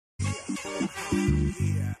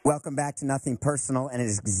Welcome back to Nothing Personal, and it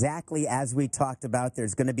is exactly as we talked about.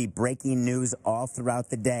 There's going to be breaking news all throughout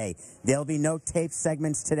the day. There'll be no tape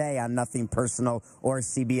segments today on Nothing Personal or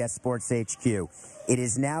CBS Sports HQ. It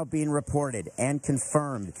is now being reported and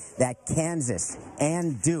confirmed that Kansas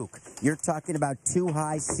and Duke, you're talking about two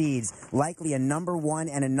high seeds, likely a number 1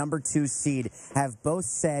 and a number 2 seed, have both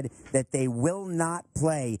said that they will not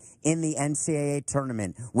play in the NCAA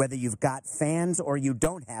tournament. Whether you've got fans or you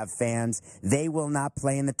don't have fans, they will not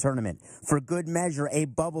play in the tournament. For good measure, a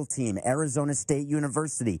bubble team, Arizona State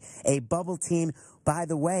University, a bubble team, by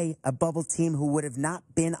the way, a bubble team who would have not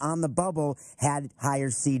been on the bubble had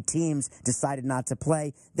higher seed teams decided not to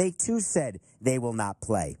play. They too said they will not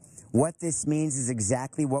play. What this means is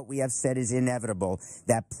exactly what we have said is inevitable,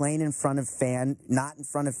 that playing in front of not in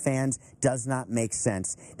front of fans does not make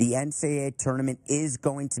sense. The NCAA tournament is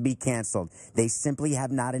going to be canceled. They simply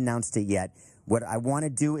have not announced it yet. What I want to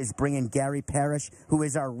do is bring in Gary Parrish, who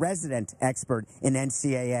is our resident expert in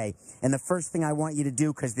NCAA. And the first thing I want you to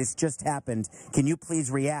do, because this just happened, can you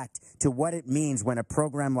please react to what it means when a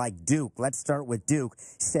program like Duke, let's start with Duke,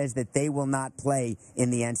 says that they will not play in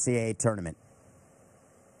the NCAA tournament?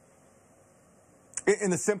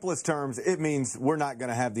 In the simplest terms, it means we're not going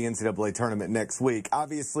to have the NCAA tournament next week.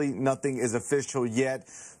 Obviously, nothing is official yet,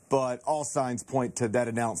 but all signs point to that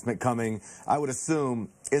announcement coming, I would assume,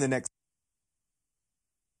 in the next.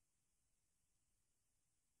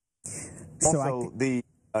 Also, the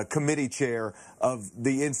committee chair of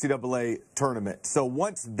the NCAA tournament. So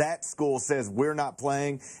once that school says we're not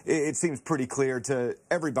playing, it seems pretty clear to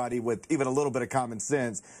everybody with even a little bit of common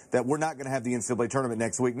sense that we're not going to have the NCAA tournament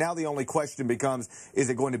next week. Now the only question becomes, is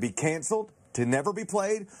it going to be canceled to never be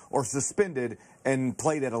played or suspended and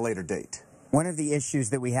played at a later date? One of the issues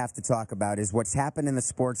that we have to talk about is what's happened in the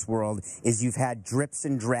sports world is you've had drips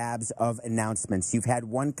and drabs of announcements. You've had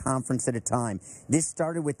one conference at a time. This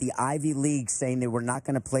started with the Ivy League saying they were not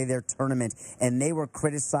going to play their tournament, and they were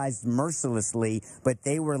criticized mercilessly, but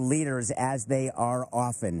they were leaders, as they are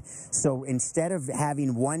often. So instead of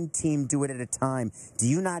having one team do it at a time, do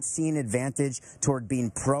you not see an advantage toward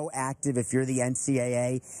being proactive if you're the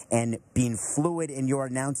NCAA and being fluid in your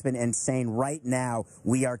announcement and saying right now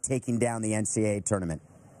we are taking down the NCAA tournament?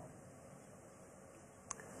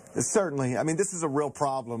 Certainly. I mean, this is a real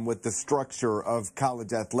problem with the structure of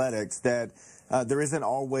college athletics, that there isn't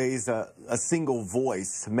always a single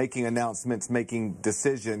voice making announcements, making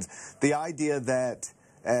decisions. The idea that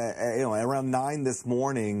around 9 this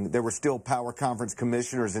morning, there were still power conference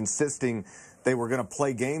commissioners insisting they were going to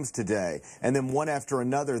play games today. And then one after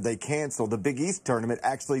another, they canceled. The Big East tournament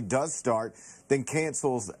actually does start, then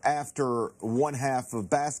cancels after one half of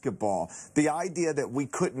basketball. The idea that we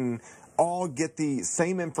couldn't all get the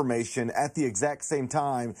same information at the exact same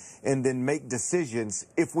time and then make decisions,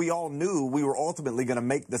 if we all knew we were ultimately going to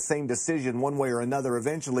make the same decision one way or another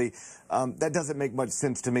eventually, that doesn't make much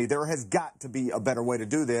sense to me. There has got to be a better way to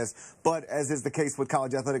do this, but as is the case with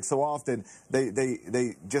college athletics so often,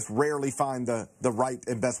 they just rarely find the right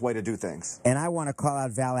and best way to do things. And I want to call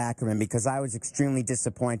out Val Ackerman, because I was extremely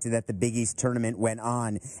disappointed that the Big East tournament went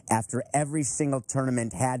on after every single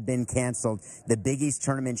tournament had been canceled. The Big East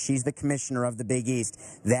tournament, she's the commissioner of the Big East,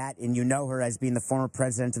 that, and you know her as being the former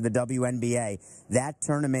president of the WNBA, that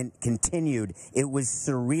tournament continued. It was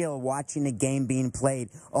surreal watching a game being played,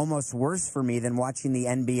 almost worse for me than watching the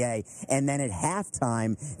NBA. And then at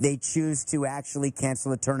halftime, they choose to actually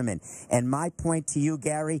cancel the tournament. And my point to you,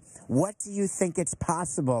 Gary, what do you think it's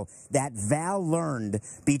possible that Val learned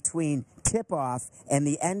between tip-off and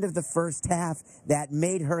the end of the first half that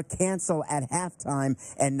made her cancel at halftime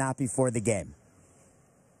and not before the game?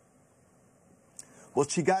 Well,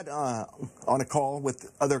 she got on a call with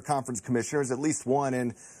other conference commissioners, at least one,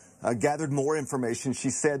 and gathered more information. She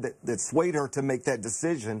said that swayed her to make that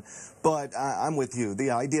decision. But I'm with you.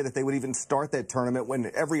 The idea that they would even start that tournament when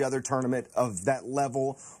every other tournament of that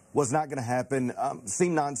level was not going to happen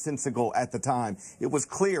seemed nonsensical at the time. It was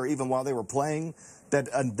clear, even while they were playing, that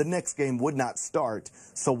the next game would not start.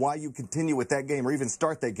 So why you continue with that game or even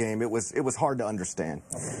start that game, it was hard to understand.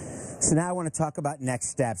 So now I want to talk about next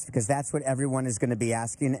steps, because that's what everyone is going to be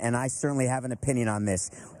asking, and I certainly have an opinion on this.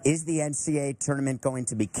 Is the NCAA tournament going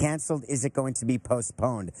to be canceled? Is it going to be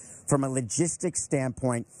postponed? From a logistics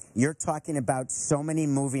standpoint, you're talking about so many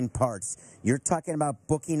moving parts. You're talking about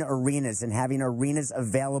booking arenas and having arenas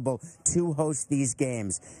available to host these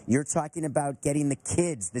games. You're talking about getting the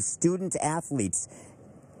kids, the student athletes,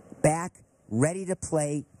 back ready to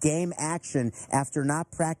play game action after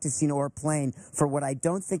not practicing or playing for what I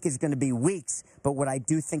don't think is going to be weeks, but what I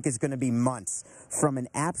do think is going to be months. From an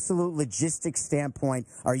absolute logistics standpoint,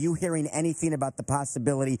 are you hearing anything about the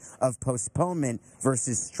possibility of postponement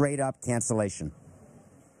versus straight-up cancellation?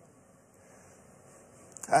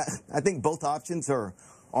 I think both options are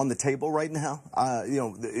on the table right now.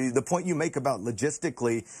 The point you make about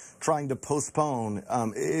logistically trying to postpone,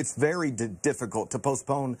 it's very difficult to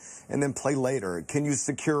postpone and then play later. Can you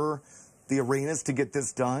secure the arenas to get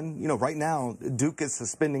this done? Right now, Duke is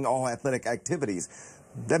suspending all athletic activities.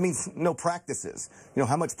 That means no practices.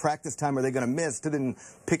 How much practice time are they going to miss to then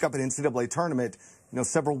pick up an NCAA tournament,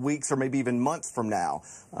 several weeks or maybe even months from now?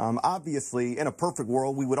 Obviously, in a perfect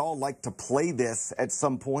world, we would all like to play this at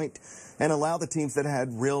some point and allow the teams that had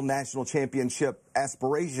real national championship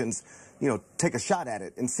aspirations, take a shot at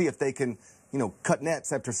it and see if they can, cut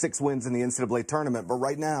nets after 6 wins in the NCAA tournament. But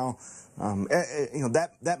right now,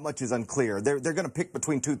 that much is unclear. They're going to pick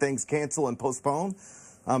between two things, cancel and postpone.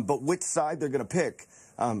 But which side they're going to pick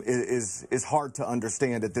is hard to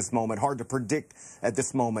understand at this moment, hard to predict at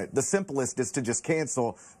this moment. The simplest is to just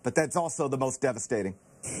cancel, but that's also the most devastating.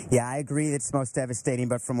 Yeah, I agree it's most devastating,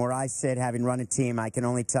 but from where I sit, having run a team, I can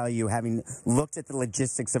only tell you, having looked at the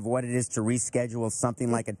logistics of what it is to reschedule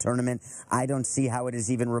something like a tournament, I don't see how it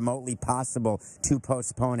is even remotely possible to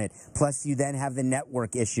postpone it. Plus, you then have the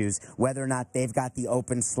network issues, whether or not they've got the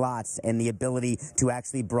open slots and the ability to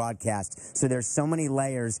actually broadcast. So there's so many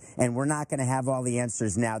layers, and we're not going to have all the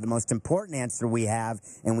answers now. The most important answer we have,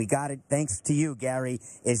 and we got it thanks to you, Gary,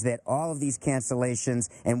 is that all of these cancellations,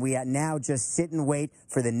 and we now just sit and wait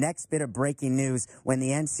for the next bit of breaking news when the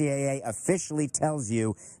NCAA officially tells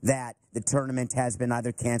you that the tournament has been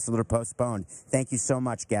either canceled or postponed. Thank you so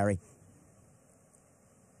much, Gary.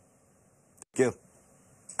 Thank you.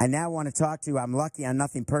 I now want to talk to you. I'm lucky on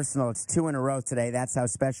Nothing Personal. It's 2 in a row today. That's how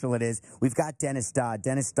special it is. We've got Dennis Dodd.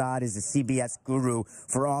 Dennis Dodd is a CBS guru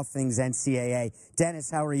for all things NCAA.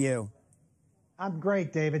 Dennis, how are you? I'm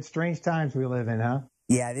great, David. Strange times we live in, huh?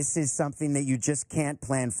 Yeah, this is something that you just can't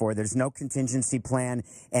plan for. There's no contingency plan.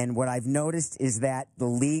 And what I've noticed is that the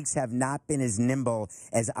leagues have not been as nimble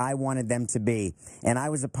as I wanted them to be. And I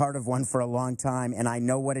was a part of one for a long time, and I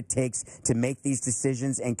know what it takes to make these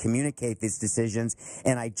decisions and communicate these decisions.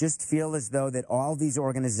 And I just feel as though that all these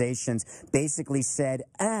organizations basically said,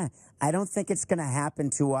 I don't think it's going to happen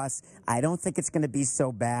to us. I don't think it's going to be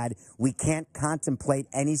so bad. We can't contemplate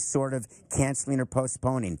any sort of canceling or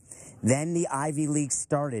postponing. Then the Ivy League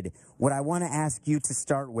started. What I want to ask you to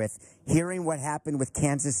start with, hearing what happened with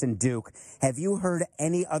Kansas and Duke, have you heard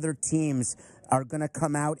any other teams are going to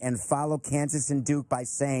come out and follow Kansas and Duke by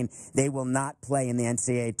saying they will not play in the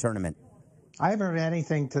NCAA tournament? I haven't heard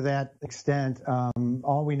anything to that extent.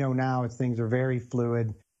 All we know now is things are very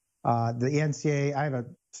fluid. The NCAA, I have a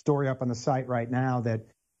story up on the site right now that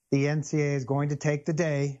the NCAA is going to take the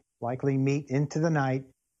day, likely meet into the night,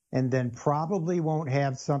 and then probably won't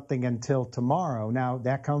have something until tomorrow. Now,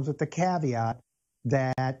 that comes with the caveat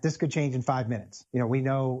that this could change in 5 minutes. We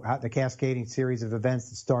know how the cascading series of events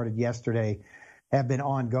that started yesterday have been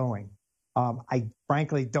ongoing. I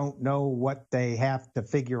frankly don't know what they have to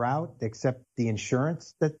figure out except the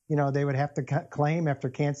insurance that, they would have to claim after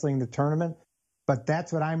canceling the tournament. But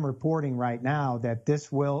that's what I'm reporting right now, that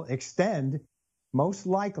this will extend most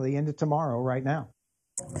likely into tomorrow right now.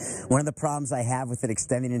 One of the problems I have with it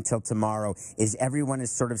extending until tomorrow is everyone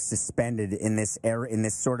is sort of suspended in this era, in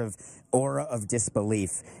this sort of aura of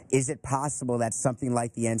disbelief. Is it possible that something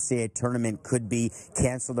like the NCAA tournament could be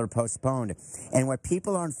canceled or postponed? And what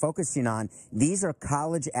people aren't focusing on, these are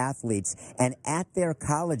college athletes, and at their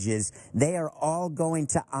colleges, they are all going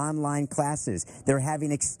to online classes. They're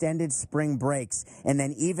having extended spring breaks, and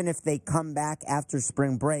then even if they come back after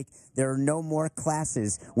spring break, there are no more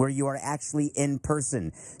classes where you are actually in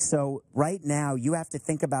person. So right now, you have to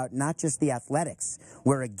think about not just the athletics,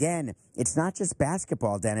 where again, it's not just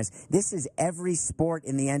basketball, Dennis. This is every sport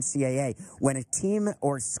in the NCAA. When a team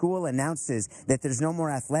or school announces that there's no more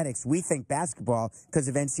athletics, we think basketball because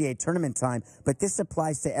of NCAA tournament time, but this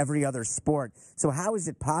applies to every other sport. So how is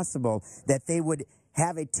it possible that they would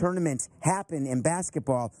have a tournament happen in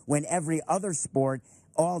basketball when every other sport,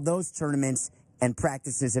 all those tournaments and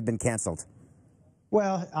practices have been canceled?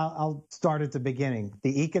 Well, I'll start at the beginning.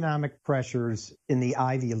 The economic pressures in the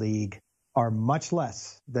Ivy League are much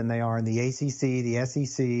less than they are in the ACC, the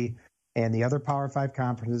SEC, and the other Power 5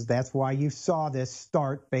 conferences. That's why you saw this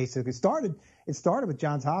start, basically. It started with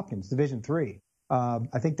Johns Hopkins, Division III.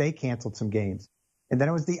 I think they canceled some games. And then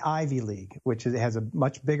it was the Ivy League, which has a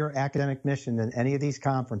much bigger academic mission than any of these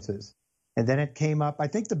conferences. And then it came up, I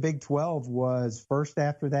think the Big 12 was first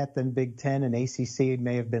after that, then Big 10 and ACC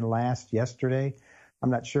may have been last yesterday. I'm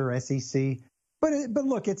not sure, SEC. But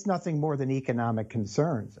look, it's nothing more than economic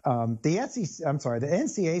concerns. The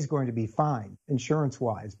NCAA is going to be fine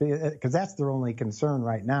insurance-wise because that's their only concern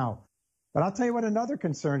right now. But I'll tell you what another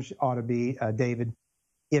concern ought to be, David.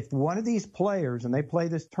 If one of these players, and they play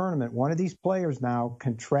this tournament, one of these players now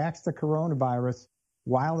contracts the coronavirus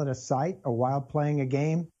while at a site or while playing a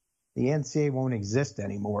game, the NCAA won't exist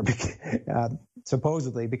anymore,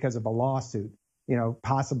 supposedly because of a lawsuit,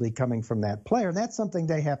 possibly coming from that player. That's something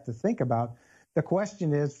they have to think about. The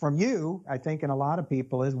question is, from you, I think, and a lot of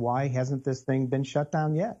people, is why hasn't this thing been shut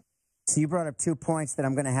down yet? So you brought up 2 points that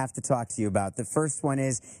I'm going to have to talk to you about. The first one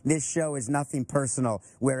is this show is nothing personal,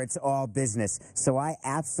 where it's all business. So I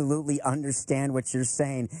absolutely understand what you're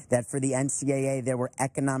saying, that for the NCAA there were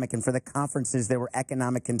economic, and for the conferences there were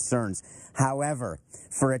economic concerns. However,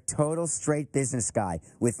 for a total straight business guy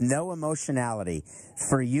with no emotionality,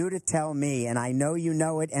 for you to tell me, and I know you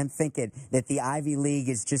know it and think it, that the Ivy League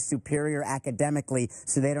is just superior academically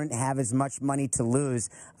so they don't have as much money to lose,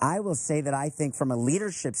 I will say that I think from a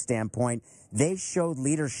leadership standpoint, they showed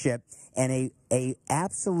leadership and a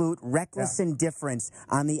absolute reckless indifference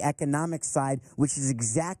on the economic side, which is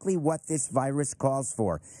exactly what this virus calls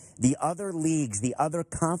for. The other leagues, the other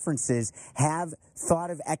conferences have thought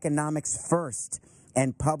of economics first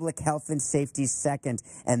and public health and safety second,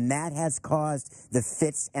 and that has caused the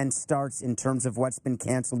fits and starts in terms of what's been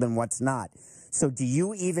canceled and what's not. So do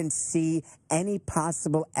you even see any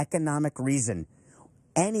possible economic reason,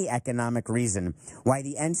 why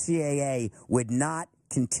the NCAA would not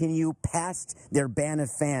continue past their ban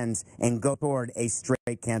of fans and go toward a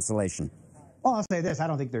straight cancellation? Well, I'll say this. I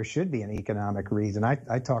don't think there should be an economic reason.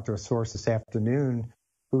 I talked to a source this afternoon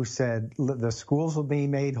who said the schools will be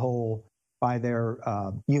made whole by their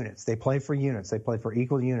units. They play for units. They play for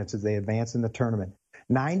equal units as they advance in the tournament.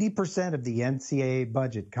 90% of the NCAA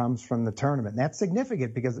budget comes from the tournament. And that's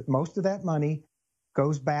significant because most of that money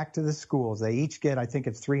goes back to the schools. They each get, I think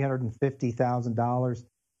it's $350,000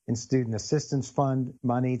 in student assistance fund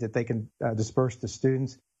money that they can disperse to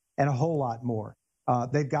students, and a whole lot more.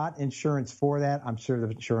 They've got insurance for that. I'm sure the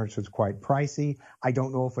insurance was quite pricey. I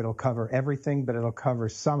don't know if it'll cover everything, but it'll cover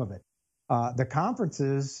some of it. The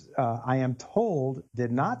conferences, I am told,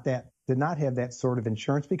 did not have that sort of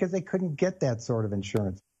insurance because they couldn't get that sort of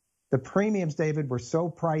insurance. The premiums, David, were so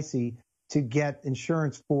pricey to get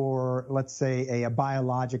insurance for, let's say, a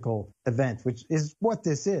biological event, which is what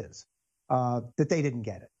this is, that they didn't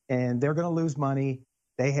get it. And they're going to lose money.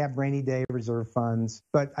 They have rainy day reserve funds.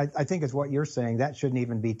 But I think it's what you're saying. That shouldn't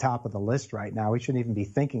even be top of the list right now. We shouldn't even be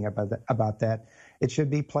thinking about that. It should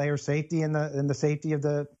be player safety and the safety of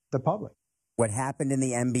the public. What happened in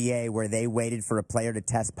the NBA, where they waited for a player to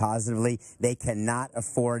test positively, they cannot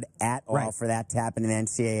afford at all for that to happen in the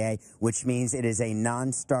NCAA, which means it is a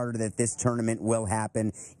non-starter that this tournament will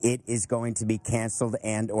happen. It is going to be canceled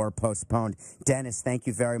and or postponed. Dennis, thank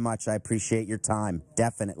you very much. I appreciate your time.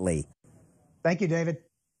 Definitely. Thank you, David.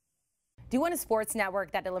 Do you want a sports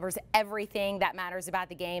network that delivers everything that matters about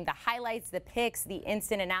the game? The highlights, the picks, the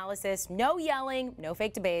instant analysis, no yelling, no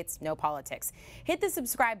fake debates, no politics. Hit the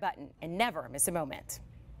subscribe button and never miss a moment.